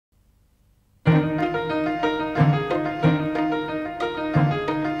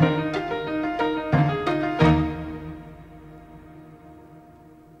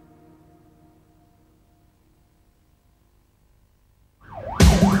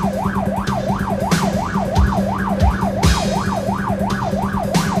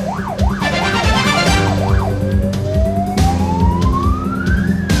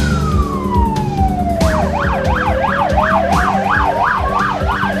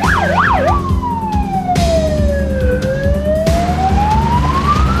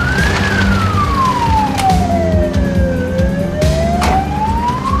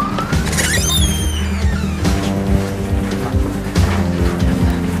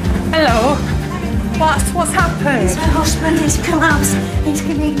What's happened? His husband is collapsed. He's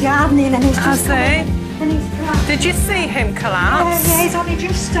been gardening and he's just... Has he? And he's collapsed. Did you see him collapse? Yeah, he's only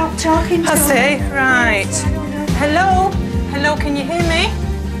just stopped talking to Has him. he? Right. Hello? Hello, can you hear me?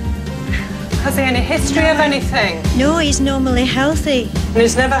 Has he any history of anything? No, he's normally healthy. And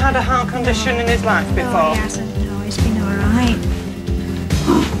he's never had a heart condition in his life before? No, he hasn't. No, he's been all right.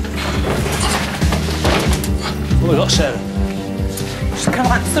 What have we got, Sarah? Just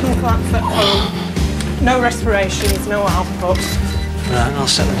collapse, sudden collapse at home. No respirations, no output. Right, I'll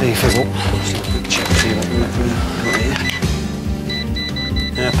set the defib up. Just have a quick check, see what we've got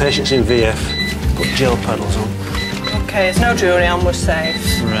here. Patient's in VF. Put gel paddles on. OK, there's no jewellery on, we're safe.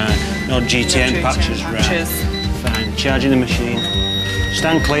 Right, no GTN patches, right. Fine, charging the machine.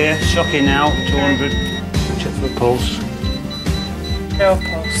 Stand clear, shocking now, 200. Check for a pulse. No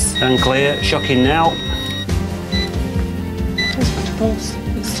pulse. Stand clear, shocking now. There's not a pulse.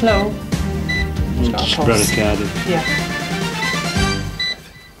 It's slow. Bradycardia. Yeah.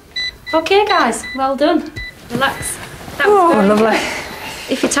 OK, guys, well done. Relax. That was very lovely.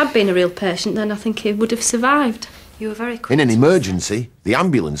 If it had been a real patient, then I think he would have survived. You were very quick. In an emergency, the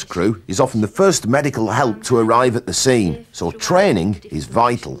ambulance crew is often the first medical help to arrive at the scene, so training is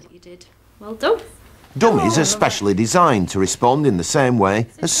vital. Well done. Dummies are specially designed to respond in the same way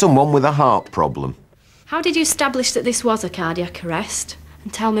as someone with a heart problem. How did you establish that this was a cardiac arrest?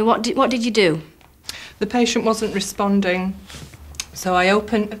 And tell me, what did you do? The patient wasn't responding, so I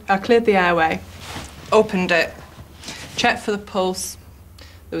cleared the airway, opened it, checked for the pulse.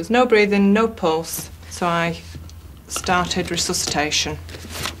 There was no breathing, no pulse, so I started resuscitation.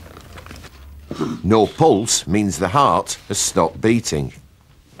 No pulse means the heart has stopped beating.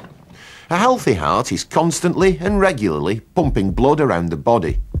 A healthy heart is constantly and regularly pumping blood around the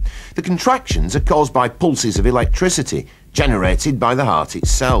body. The contractions are caused by pulses of electricity generated by the heart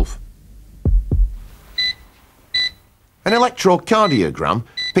itself. An electrocardiogram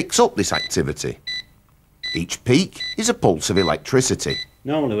picks up this activity. Each peak is a pulse of electricity.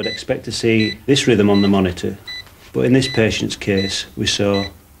 Normally we'd expect to see this rhythm on the monitor, but in this patient's case we saw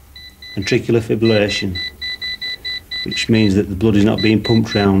ventricular fibrillation, which means that the blood is not being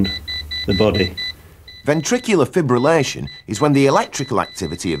pumped round the body. Ventricular fibrillation is when the electrical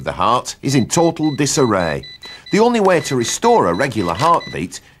activity of the heart is in total disarray. The only way to restore a regular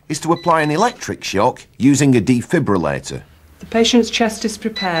heartbeat is to apply an electric shock using a defibrillator. The patient's chest is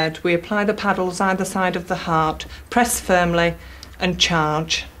prepared. We apply the paddles either side of the heart, press firmly and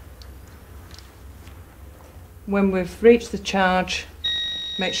charge. When we've reached the charge,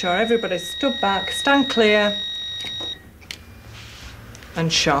 make sure everybody's stood back, stand clear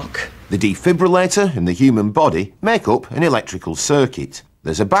and shock. The defibrillator and the human body make up an electrical circuit.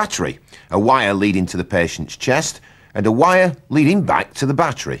 There's a battery, a wire leading to the patient's chest and a wire leading back to the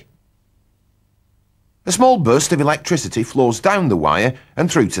battery. A small burst of electricity flows down the wire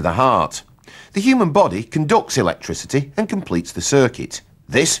and through to the heart. The human body conducts electricity and completes the circuit.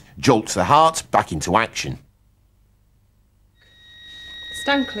 This jolts the heart back into action.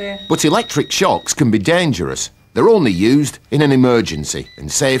 Stand clear. But electric shocks can be dangerous. They're only used in an emergency, and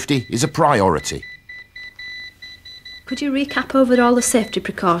safety is a priority. Could you recap over all the safety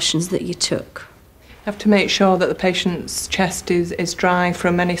precautions that you took? You have to make sure that the patient's chest is dry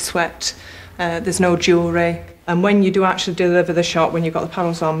from any sweat. There's no jewellery. And when you do actually deliver the shock, when you've got the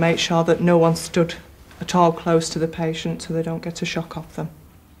paddles on, make sure that no one stood at all close to the patient so they don't get a shock off them.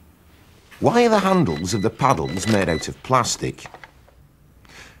 Why are the handles of the paddles made out of plastic?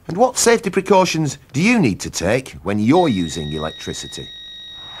 And what safety precautions do you need to take when you're using electricity?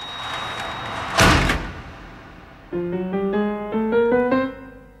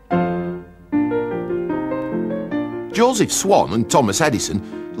 Joseph Swan and Thomas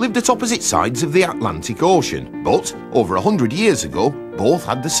Edison lived at opposite sides of the Atlantic Ocean, but over 100 years ago, both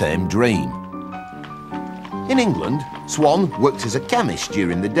had the same dream. In England, Swan worked as a chemist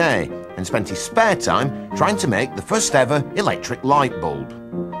during the day and spent his spare time trying to make the first ever electric light bulb.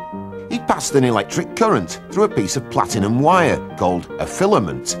 He passed an electric current through a piece of platinum wire called a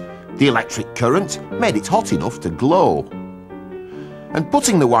filament. The electric current made it hot enough to glow. And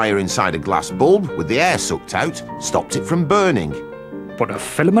putting the wire inside a glass bulb with the air sucked out stopped it from burning. But a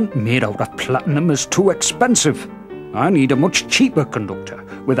filament made out of platinum is too expensive. I need a much cheaper conductor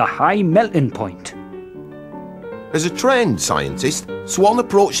with a high melting point. As a trained scientist, Swan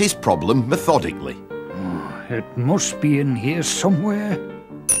approached his problem methodically. It must be in here somewhere.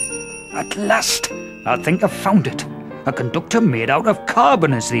 At last, I think I've found it. A conductor made out of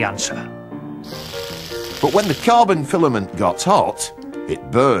carbon is the answer. But when the carbon filament got hot,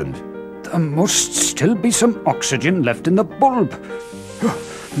 it burned. There must still be some oxygen left in the bulb.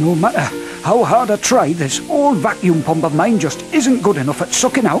 No matter, how hard I try, this old vacuum pump of mine just isn't good enough at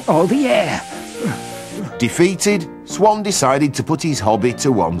sucking out all the air. Defeated, Swan decided to put his hobby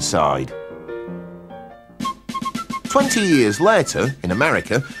to one side. 20 years later, in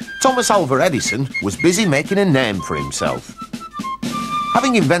America, Thomas Alva Edison was busy making a name for himself.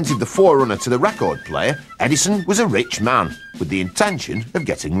 Having invented the forerunner to the record player, Edison was a rich man, with the intention of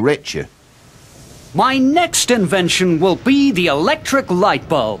getting richer. My next invention will be the electric light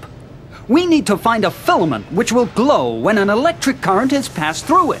bulb. We need to find a filament which will glow when an electric current is passed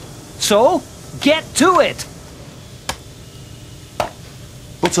through it. So, get to it!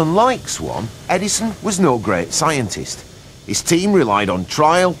 But unlike Swan, Edison was no great scientist. His team relied on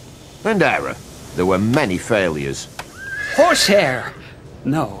trial and error. There were many failures. Horsehair?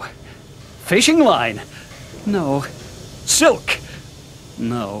 No. Fishing line? No. Silk?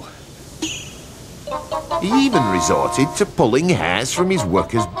 No. He even resorted to pulling hairs from his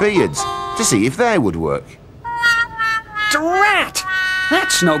workers' beards to see if they would work. Drat!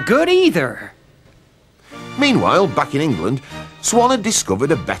 That's no good either. Meanwhile, back in England, Swan had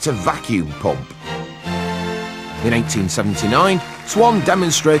discovered a better vacuum pump. In 1879, Swan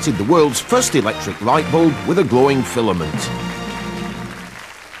demonstrated the world's first electric light bulb with a glowing filament.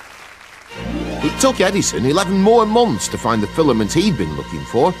 It took Edison 11 more months to find the filament he'd been looking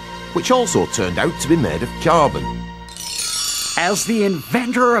for, which also turned out to be made of carbon. As the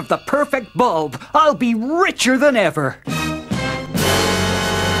inventor of the perfect bulb, I'll be richer than ever.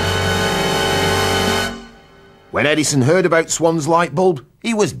 When Edison heard about Swan's light bulb,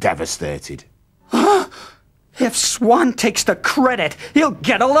 he was devastated. If Swan takes the credit, he'll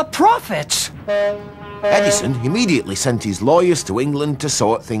get all the profits. Edison immediately sent his lawyers to England to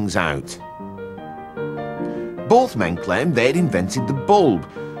sort things out. Both men claimed they'd invented the bulb,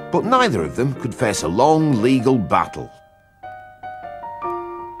 but neither of them could face a long legal battle.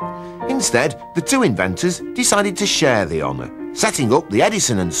 Instead, the two inventors decided to share the honour, setting up the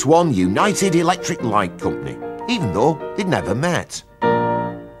Edison and Swan United Electric Light Company, even though they'd never met.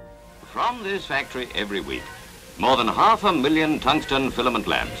 From this factory every week, more than 500,000 tungsten filament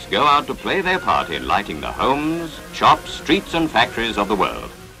lamps go out to play their part in lighting the homes, shops, streets and factories of the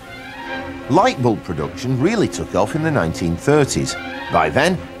world. Light bulb production really took off in the 1930s. By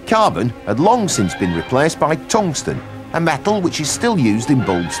then, carbon had long since been replaced by tungsten, a metal which is still used in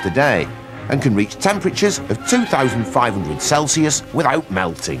bulbs today and can reach temperatures of 2,500 Celsius without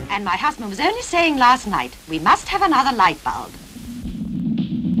melting. And my husband was only saying last night, we must have another light bulb.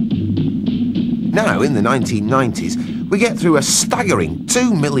 Now, in the 1990s, we get through a staggering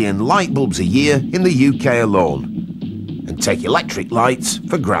 2 million light bulbs a year in the UK alone, and take electric lights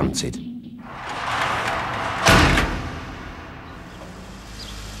for granted.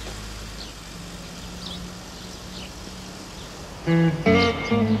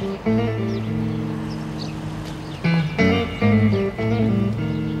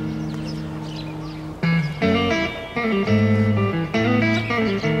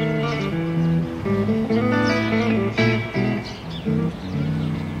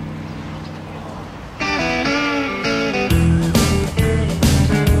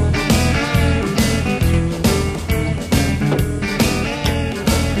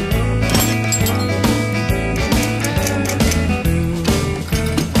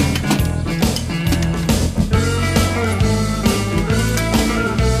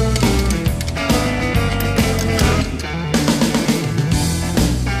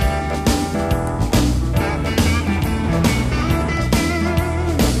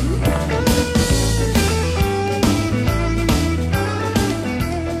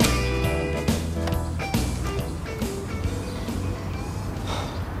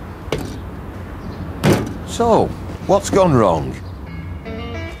 So, what's gone wrong?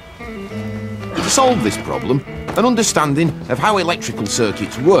 To solve this problem, an understanding of how electrical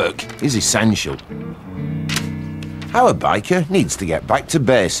circuits work is essential. Our biker needs to get back to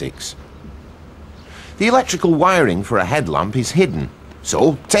basics. The electrical wiring for a headlamp is hidden,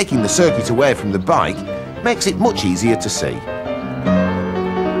 so taking the circuit away from the bike makes it much easier to see.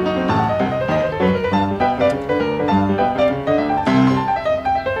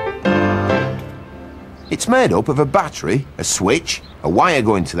 It's made up of a battery, a switch, a wire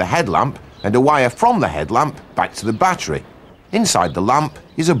going to the headlamp, and a wire from the headlamp back to the battery. Inside the lamp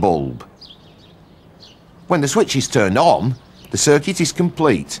is a bulb. When the switch is turned on, the circuit is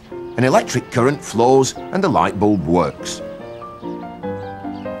complete. An electric current flows and the light bulb works.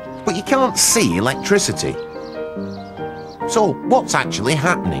 But you can't see electricity. So what's actually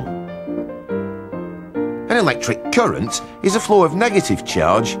happening? An electric current is a flow of negative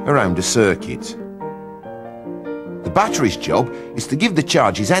charge around a circuit. The battery's job is to give the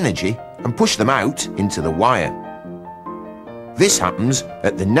charges energy and push them out into the wire. This happens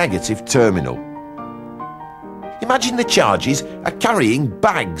at the negative terminal. Imagine the charges are carrying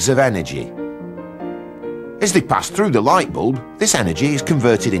bags of energy. As they pass through the light bulb, this energy is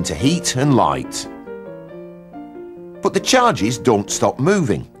converted into heat and light. But the charges don't stop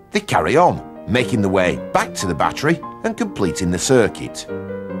moving. They carry on, making the way back to the battery and completing the circuit.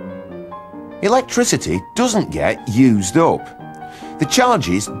 Electricity doesn't get used up. The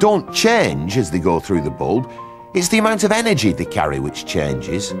charges don't change as they go through the bulb. It's the amount of energy they carry which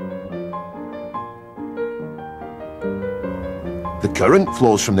changes. The current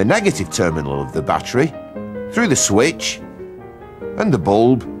flows from the negative terminal of the battery through the switch and the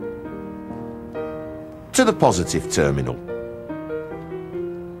bulb to the positive terminal.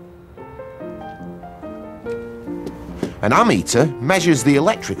 An ammeter measures the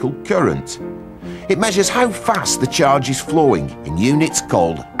electrical current. It measures how fast the charge is flowing in units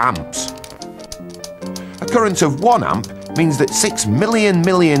called amps. A current of 1 amp means that 6 million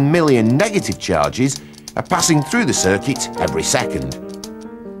negative charges are passing through the circuit every second.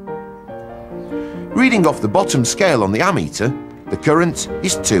 Reading off the bottom scale on the ammeter, the current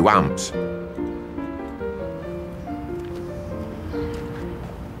is 2 amps.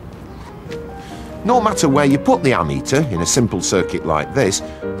 No matter where you put the ammeter in a simple circuit like this,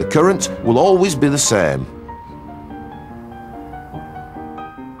 the current will always be the same.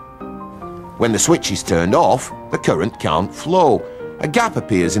 When the switch is turned off, the current can't flow. A gap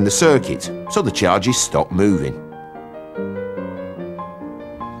appears in the circuit, so the charges stop moving.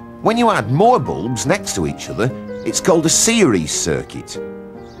 When you add more bulbs next to each other, it's called a series circuit.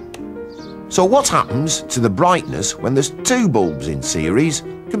 So what happens to the brightness when there's 2 bulbs in series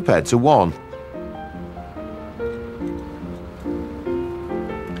compared to 1?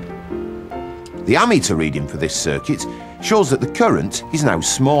 The ammeter reading for this circuit shows that the current is now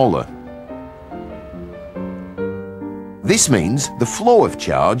smaller. This means the flow of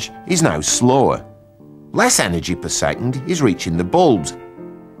charge is now slower. Less energy per second is reaching the bulbs.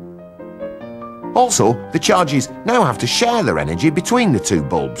 Also, the charges now have to share their energy between the 2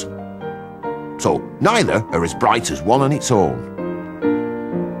 bulbs. So neither are as bright as one on its own.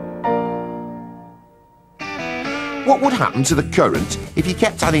 What would happen to the current if you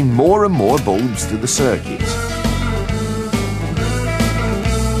kept adding more and more bulbs to the circuit?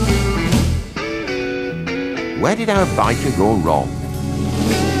 Where did our biker go wrong?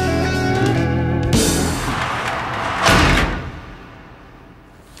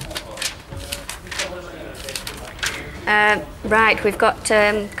 Right, we've got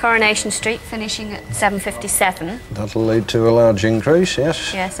Coronation Street finishing at 7:57. That'll lead to a large increase,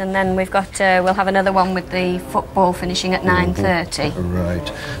 yes. Yes, and then we've got, we'll have another one with the football finishing at 9:30.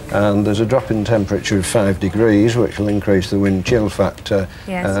 Right, and there's a drop in temperature of 5 degrees, which will increase the wind chill factor,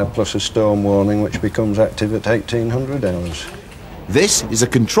 Yes. plus a storm warning, which becomes active at 1800 hours. This is a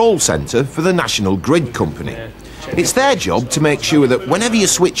control centre for the National Grid Company. It's their job to make sure that whenever you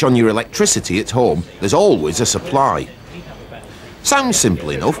switch on your electricity at home, there's always a supply. Sounds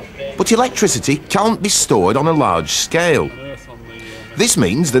simple enough, but electricity can't be stored on a large scale. This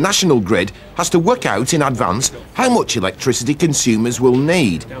means the National Grid has to work out in advance how much electricity consumers will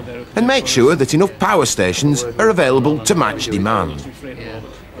need and make sure that enough power stations are available to match demand.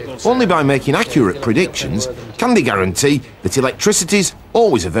 Only by making accurate predictions can they guarantee that electricity's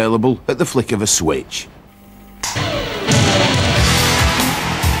always available at the flick of a switch.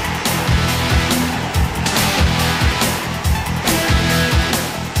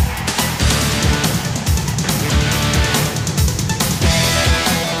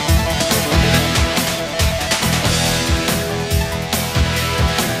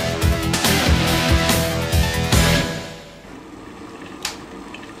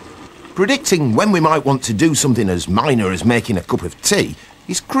 Predicting when we might want to do something as minor as making a cup of tea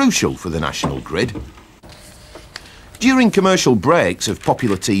is crucial for the National Grid. During commercial breaks of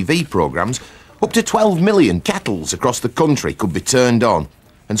popular TV programmes, up to 12 million kettles across the country could be turned on,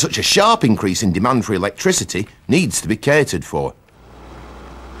 and such a sharp increase in demand for electricity needs to be catered for.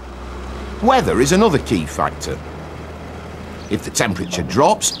 Weather is another key factor. If the temperature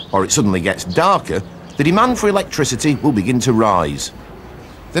drops or it suddenly gets darker, the demand for electricity will begin to rise.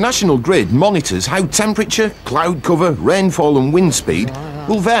 The National Grid monitors how temperature, cloud cover, rainfall and wind speed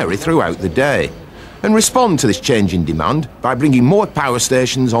will vary throughout the day and respond to this change in demand by bringing more power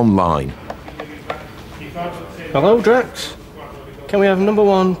stations online. Hello, Drax. Can we have number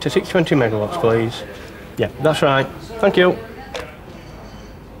 1 to 620 megawatts, please? Yeah, that's right. Thank you.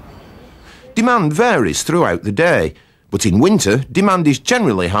 Demand varies throughout the day, but in winter, demand is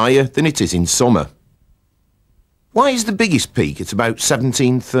generally higher than it is in summer. Why is the biggest peak at about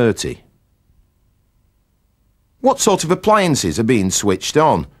 17:30? What sort of appliances are being switched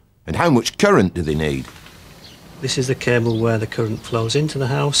on? And how much current do they need? This is the cable where the current flows into the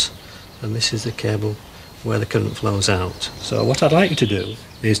house, and this is the cable where the current flows out. So what I'd like you to do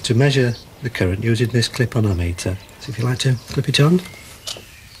is to measure the current using this clip-on-ammeter. So if you like to clip it on.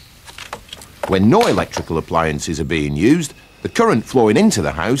 When no electrical appliances are being used, the current flowing into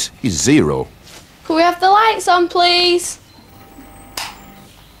the house is 0. Could we have the lights on, please?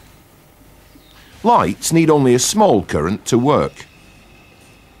 Lights need only a small current to work.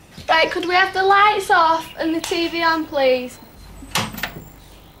 Right, could we have the lights off and the TV on, please?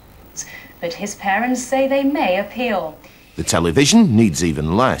 But his parents say they may appeal. The television needs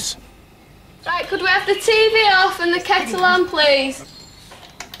even less. Right, could we have the TV off and the kettle on, please?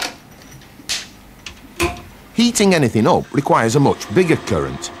 Heating anything up requires a much bigger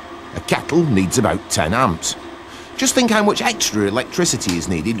current. A kettle needs about 10 amps. Just think how much extra electricity is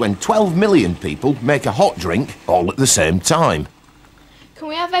needed when 12 million people make a hot drink all at the same time. Can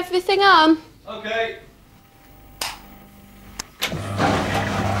we have everything on? OK.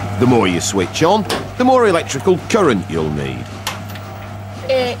 The more you switch on, the more electrical current you'll need.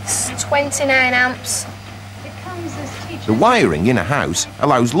 It's 29 amps. The wiring in a house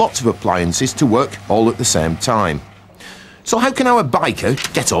allows lots of appliances to work all at the same time. So how can our biker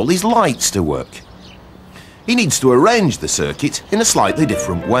get all his lights to work? He needs to arrange the circuit in a slightly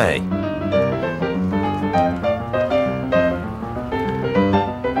different way.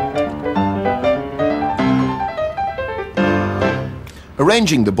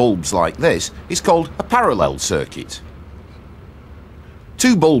 Arranging the bulbs like this is called a parallel circuit.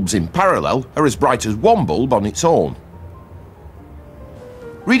 2 bulbs in parallel are as bright as 1 bulb on its own.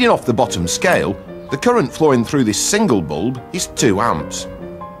 Reading off the bottom scale, the current flowing through this single bulb is 2 amps.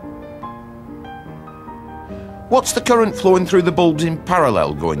 What's the current flowing through the bulbs in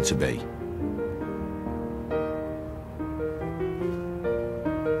parallel going to be?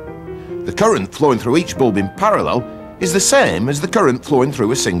 The current flowing through each bulb in parallel is the same as the current flowing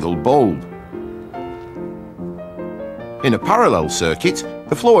through a single bulb. In a parallel circuit,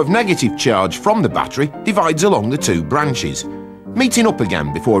 the flow of negative charge from the battery divides along the 2 branches, meeting up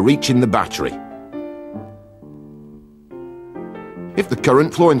again before reaching the battery. If the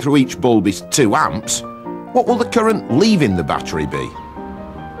current flowing through each bulb is 2 amps, what will the current leaving the battery be?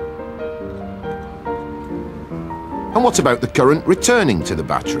 And what about the current returning to the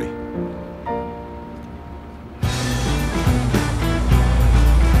battery?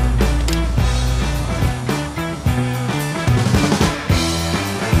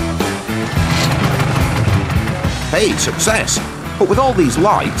 Hey, success! But with all these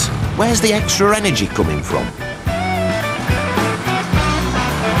lights, where's the extra energy coming from?